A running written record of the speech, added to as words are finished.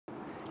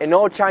An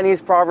old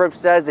Chinese proverb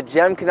says a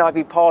gem cannot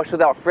be polished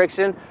without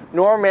friction,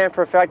 nor a man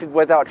perfected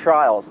without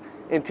trials.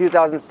 In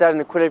 2007,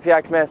 the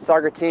Quinnipiac men's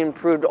soccer team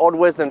proved old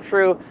wisdom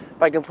true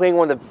by completing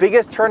one of the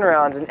biggest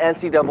turnarounds in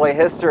NCAA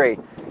history.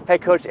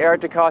 Head coach Eric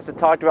DaCosta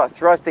talked about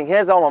thrusting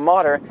his alma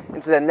mater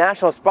into the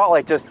national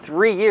spotlight just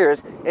 3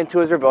 years into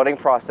his rebuilding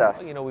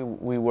process. You know,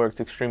 we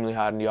worked extremely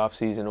hard in the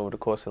offseason over the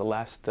course of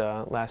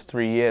the last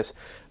 3 years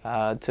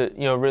to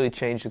really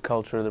change the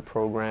culture of the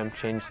program,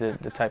 change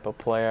the type of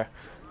player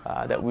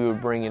that we were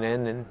bringing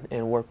in,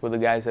 and work with the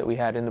guys that we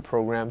had in the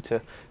program to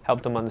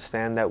help them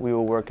understand that we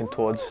were working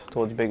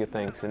towards bigger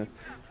things. And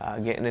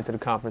getting into the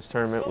conference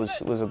tournament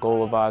was a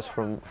goal of ours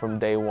from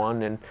day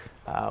one, and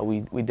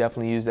we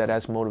definitely used that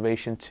as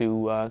motivation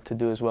to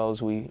do as well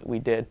as we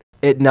did.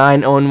 At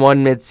 9-1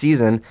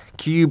 mid-season,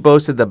 QU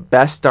boasted the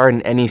best start in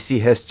NEC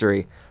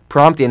history,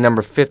 prompting a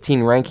number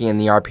 15 ranking in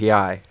the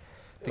RPI.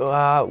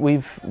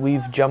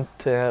 We've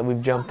jumped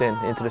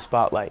into the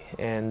spotlight,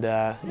 and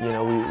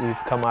we've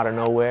come out of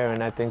nowhere.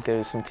 And I think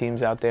there's some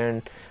teams out there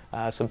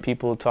and some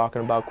people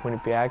talking about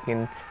Quinnipiac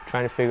and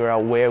trying to figure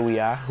out where we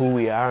are, who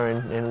we are,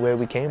 and where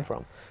we came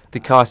from.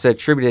 DaCosta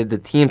attributed the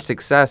team's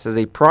success as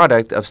a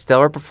product of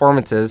stellar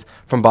performances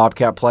from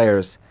Bobcat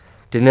players.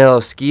 Danilo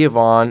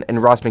Schiavone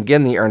and Ross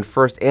McGinley earned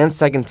first and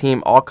second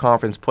team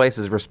all-conference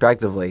places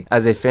respectively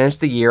as they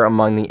finished the year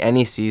among the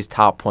NEC's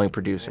top point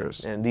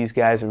producers. And these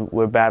guys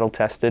were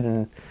battle-tested,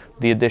 and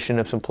the addition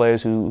of some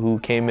players who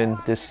came in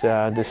this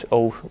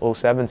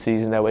 07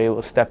 season that were able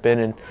to step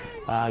in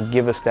and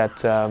give us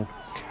that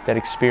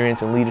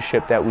experience and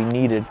leadership that we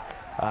needed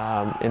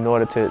in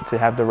order to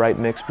have the right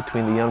mix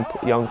between the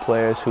young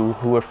players who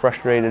were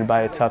frustrated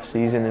by a tough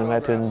season and who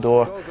had to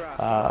endure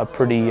a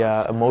pretty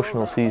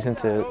emotional season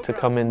to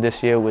come in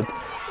this year with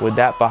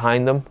that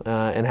behind them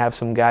and have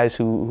some guys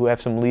who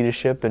have some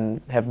leadership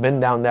and have been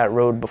down that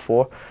road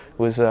before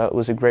was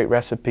a great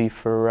recipe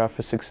for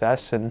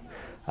success. And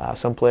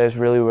some players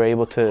really were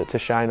able to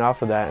shine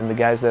off of that, and the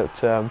guys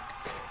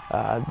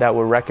that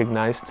were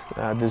recognized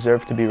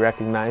deserve to be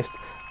recognized,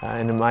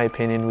 and in my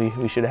opinion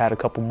we should have had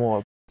a couple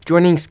more.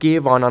 Joining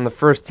Schiavone on the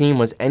first team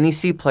was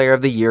NEC Player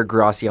of the Year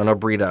Graciano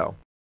Brito.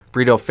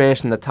 Brito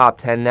finished in the top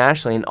 10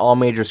 nationally in all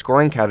major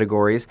scoring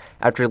categories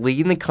after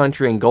leading the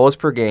country in goals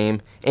per game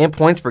and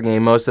points per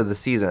game most of the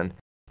season.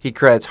 He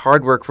credits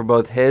hard work for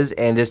both his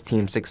and his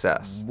team's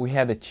success. We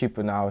had a chip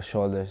on our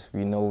shoulders.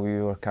 We know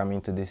we were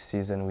coming to this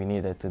season. We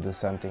needed to do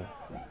something.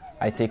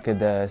 I took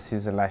the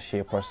season last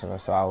year personal,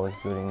 so I was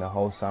doing the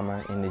whole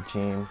summer in the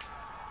gym,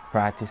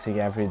 practicing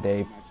every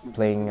day,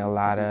 playing a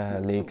lot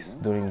of leagues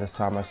during the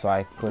summer, so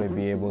I couldn't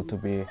be able to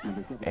be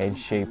in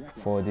shape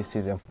for this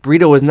season.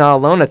 Brito was not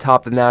alone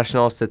atop the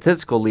national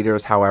statistical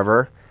leaders,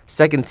 however.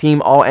 Second team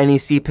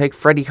All-NEC pick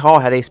Freddie Hall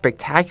had a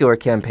spectacular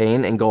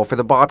campaign and goal for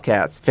the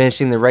Bobcats,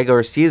 finishing the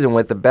regular season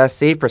with the best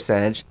save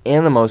percentage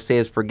and the most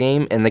saves per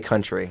game in the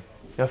country.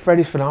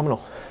 Freddie's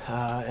phenomenal,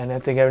 and I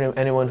think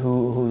anyone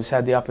who's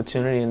had the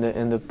opportunity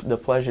and the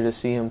pleasure to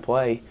see him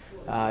play,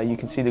 you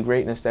can see the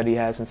greatness that he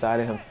has inside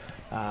of him.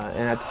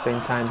 And at the same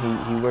time,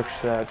 he works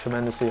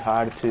tremendously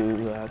hard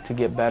to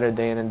get better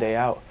day in and day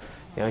out.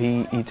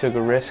 He took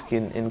a risk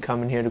in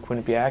coming here to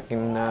Quinnipiac,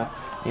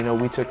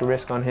 and we took a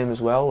risk on him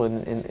as well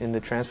in the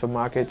transfer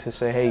market to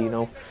say, hey,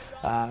 you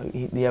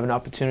have an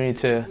opportunity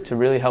to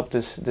really help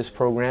this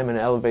program and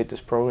elevate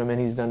this program,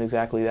 and he's done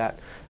exactly that.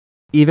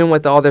 Even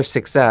with all their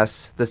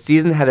success, the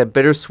season had a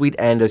bittersweet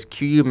end as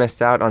QU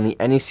missed out on the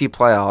NEC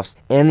playoffs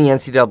and the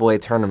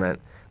NCAA tournament,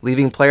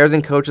 leaving players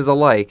and coaches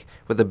alike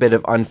with a bit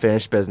of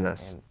unfinished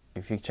business. And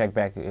if you check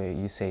back,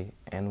 you say,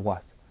 and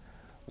what?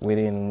 We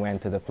didn't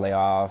went to the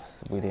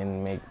playoffs, we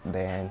didn't make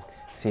the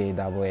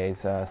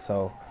NCAAs,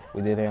 so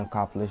we didn't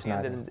accomplish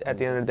nothing. At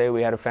the end of the day,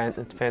 we had a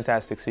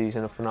fantastic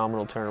season, a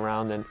phenomenal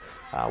turnaround,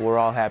 and we're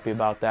all happy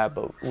about that,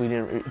 but we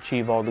didn't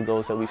achieve all the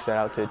goals that we set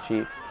out to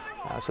achieve.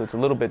 So it's a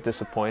little bit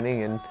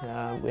disappointing, and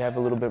we have a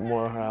little bit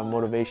more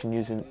motivation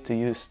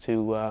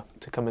to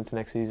come into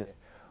next season.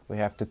 We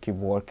have to keep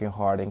working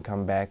hard and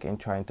come back and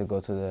trying to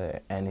go to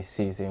the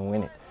NECs and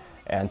win it.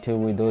 Until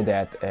we do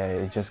that,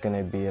 it's just going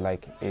to be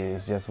like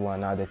it's just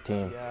one other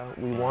team. Yeah,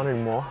 we wanted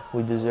more,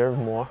 we deserve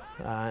more,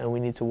 and we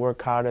need to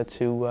work harder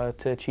to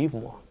achieve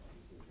more.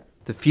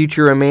 The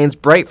future remains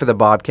bright for the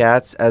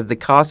Bobcats as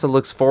DaCosta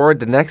looks forward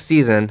to next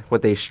season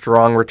with a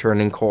strong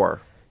returning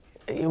core.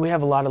 We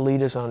have a lot of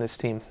leaders on this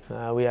team.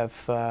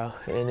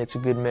 And it's a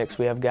good mix.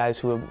 We have guys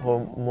who are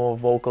more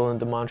vocal and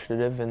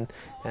demonstrative, and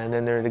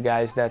then there are the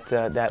guys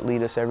that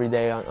lead us every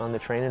day on the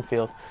training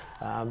field.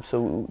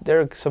 So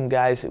there are some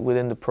guys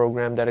within the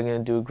program that are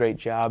going to do a great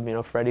job.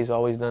 Freddie's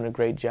always done a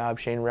great job.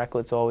 Shane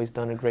Recklett's always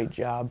done a great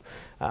job.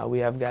 We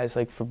have guys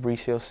like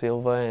Fabricio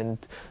Silva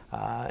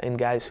and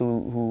guys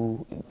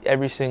who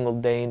every single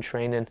day in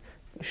training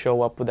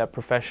show up with that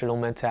professional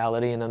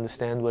mentality and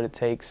understand what it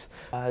takes.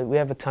 We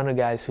have a ton of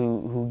guys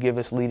who give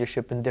us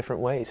leadership in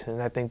different ways,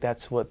 and I think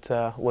that's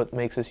what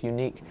makes us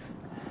unique.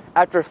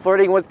 After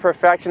flirting with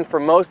perfection for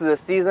most of the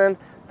season,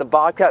 the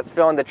Bobcats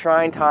fell into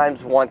trying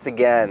times once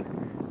again.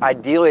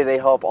 Ideally, they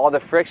hope all the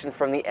friction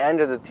from the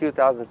end of the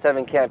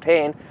 2007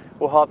 campaign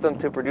will help them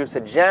to produce a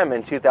gem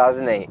in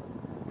 2008.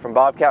 From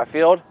Bobcat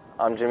Field,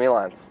 I'm Jimmy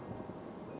Lentz.